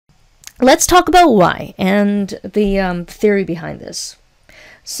let's talk about y and the theory behind this.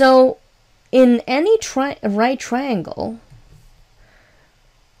 So in any right triangle,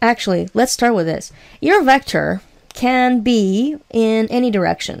 actually, let's start with this. Your vector can be in any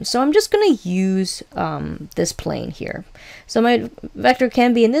direction. So I'm just going to use this plane here. So my vector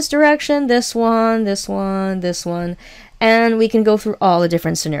can be in this direction, this one, this one, this one, and we can go through all the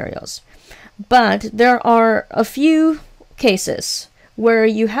different scenarios. But there are a few cases where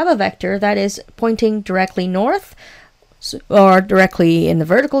you have a vector that is pointing directly north, or directly in the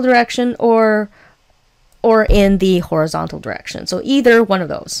vertical direction, or in the horizontal direction. So either one of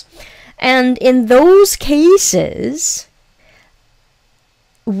those. And in those cases,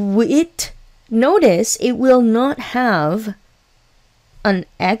 notice it will not have an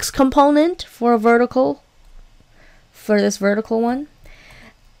x component for this vertical one,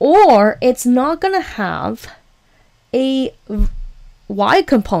 or it's not going to have a y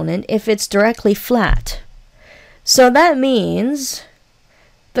component if it's directly flat. So that means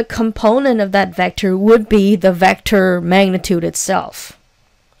the component of that vector would be the vector magnitude itself.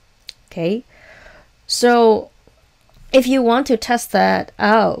 Okay, so if you want to test that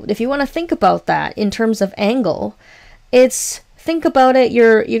out, if you want to think about that in terms of angle, think about it,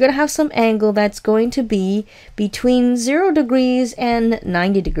 you're going to have some angle that's going to be between 0 degrees and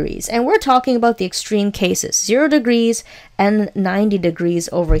 90 degrees. And we're talking about the extreme cases, 0 degrees and 90 degrees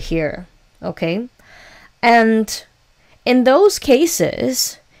over here. Okay, and in those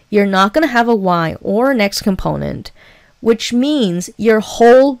cases, you're not going to have a y or an x component, which means your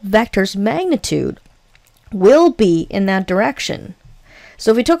whole vector's magnitude will be in that direction. So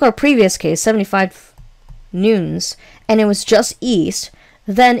if we took our previous case, 75 newtons, and it was just east,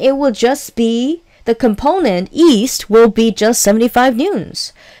 then it will just be, the component east will be just 75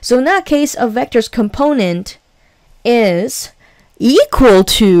 newtons. So in that case, a vector's component is equal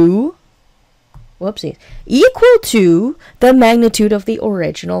to the magnitude of the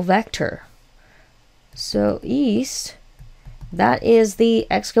original vector. So east, that is the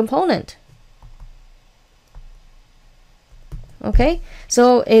x component. Okay,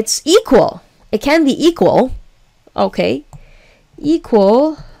 so it's equal. It can be equal. Okay,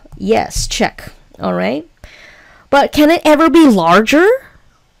 equal, yes, check. All right, but can it ever be larger?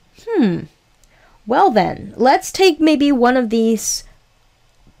 Well then, let's take maybe one of these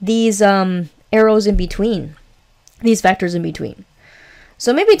arrows in between, these vectors in between.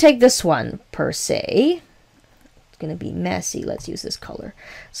 So maybe take this one per se. Gonna be messy. Let's use this color.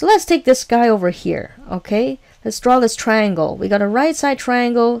 So let's take this guy over here. Okay, let's draw this triangle. We got a right side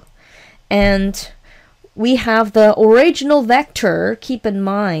triangle, and we have the original vector. Keep in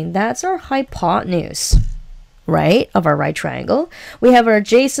mind that's our hypotenuse, right, of our right triangle. We have our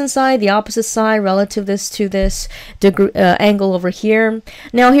adjacent side, the opposite side relative to this angle over here.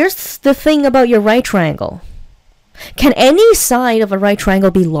 Now here's the thing about your right triangle. Can any side of a right triangle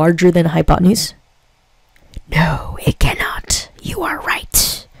be larger than a hypotenuse? No, it cannot. You are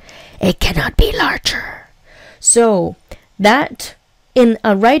right. It cannot be larger. So that in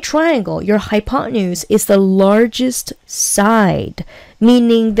a right triangle, your hypotenuse is the largest side,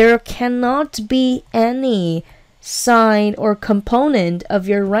 meaning there cannot be any side or component of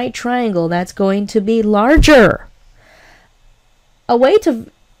your right triangle that's going to be larger. A way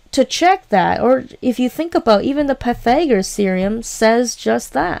to check that, or if you think about even the Pythagoras theorem says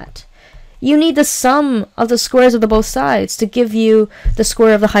just that. You need the sum of the squares of the both sides to give you the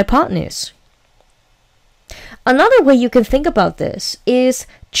square of the hypotenuse. Another way you can think about this is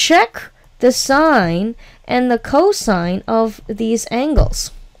check the sine and the cosine of these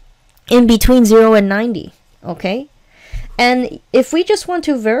angles in between 0 and 90, okay? And if we just want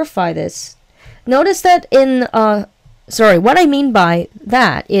to verify this, notice that what I mean by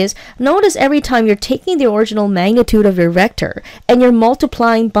that is, notice every time you're taking the original magnitude of your vector and you're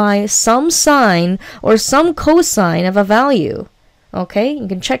multiplying by some sine or some cosine of a value. Okay, you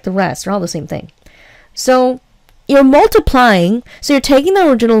can check the rest, they're all the same thing. So you're multiplying, so you're taking the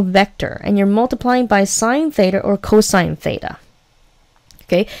original vector and you're multiplying by sine theta or cosine theta.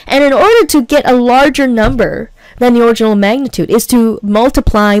 Okay, and in order to get a larger number than the original magnitude is to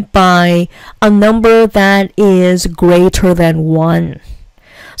multiply by a number that is greater than 1.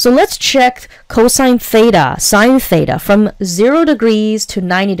 So let's check cosine theta, sine theta from 0 degrees to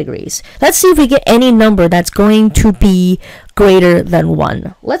 90 degrees. Let's see if we get any number that's going to be greater than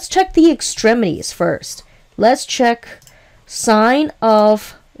 1. Let's check the extremities first. Let's check sine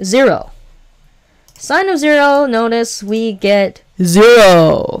of 0. Sine of 0, notice we get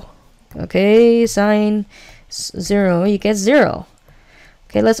 0. Okay, sine 0, you get 0.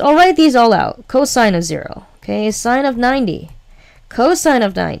 Okay, let's all write these all out. Cosine of 0. Okay, sine of 90. Cosine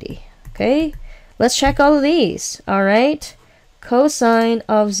of 90. Okay, let's check all of these. All right, cosine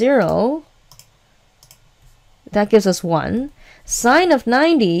of 0, that gives us 1. Sine of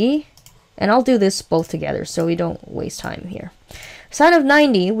 90, and I'll do this both together so we don't waste time here. Sine of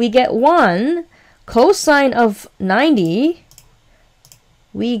 90, we get 1. Cosine of 90,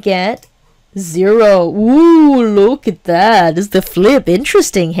 we get 0. Ooh, look at that. This is the flip.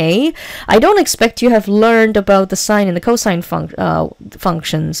 Interesting, hey? I don't expect you have learned about the sine and the cosine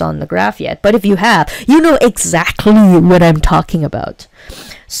functions on the graph yet. But if you have, you know exactly what I'm talking about.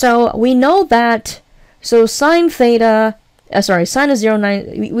 So we know that, so sine theta, sine of 0,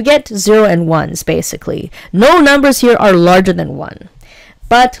 9, we get 0 and 1s basically. No numbers here are larger than 1.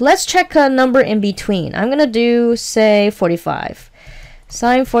 But let's check a number in between. I'm going to do, say, 45.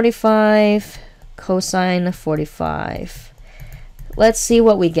 Sine 45, cosine 45. Let's see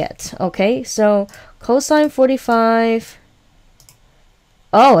what we get. Okay, so cosine 45.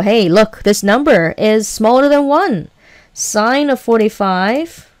 Oh, hey, look, this number is smaller than 1. Sine of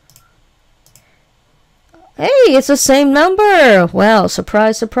 45. Hey, it's the same number. Well,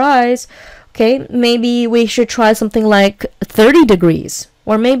 surprise, surprise. Okay, maybe we should try something like 30 degrees.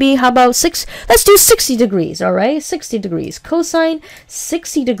 Or maybe, how about let's do 60 degrees, all right? 60 degrees. Cosine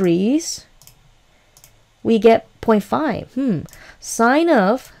 60 degrees, we get 0.5. Sine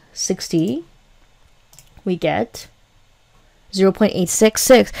of 60, we get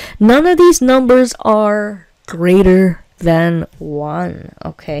 0.866. None of these numbers are greater than 1,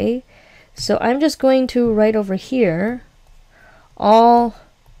 okay? So I'm just going to write over here, all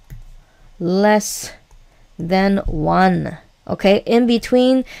less than 1. Okay, in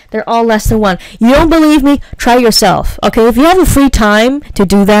between, they're all less than 1. You don't believe me? Try yourself. Okay, if you have a free time to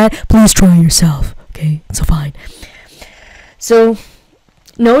do that, please try yourself. Okay, it's fine. So,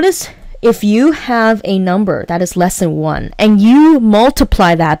 notice if you have a number that is less than 1 and you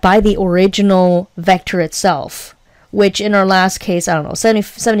multiply that by the original vector itself, which in our last case, I don't know,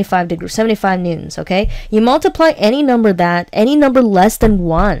 75 degrees, 75 newtons, okay? You multiply any number less than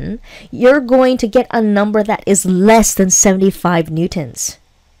 1, you're going to get a number that is less than 75 newtons.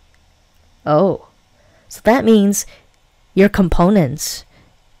 Oh, so that means your components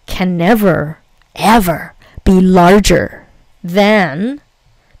can never, ever be larger than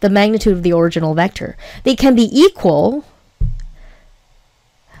the magnitude of the original vector. They can be equal,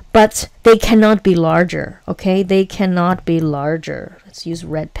 but they cannot be larger, okay? They cannot be larger. Let's use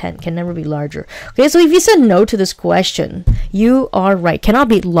red pen. Can never be larger. Okay, so if you said no to this question, you are right. Cannot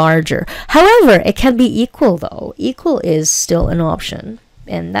be larger. However, it can be equal, though. Equal is still an option.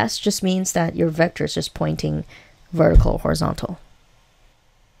 And that just means that your vector is just pointing vertical or horizontal.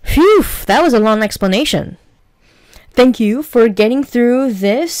 Phew, that was a long explanation. Thank you for getting through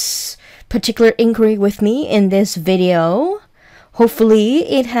this particular inquiry with me in this video. Hopefully,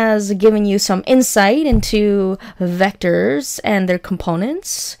 it has given you some insight into vectors and their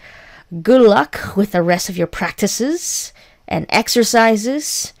components. Good luck with the rest of your practices and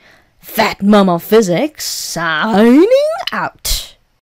exercises. Fat Mama Physics signing out.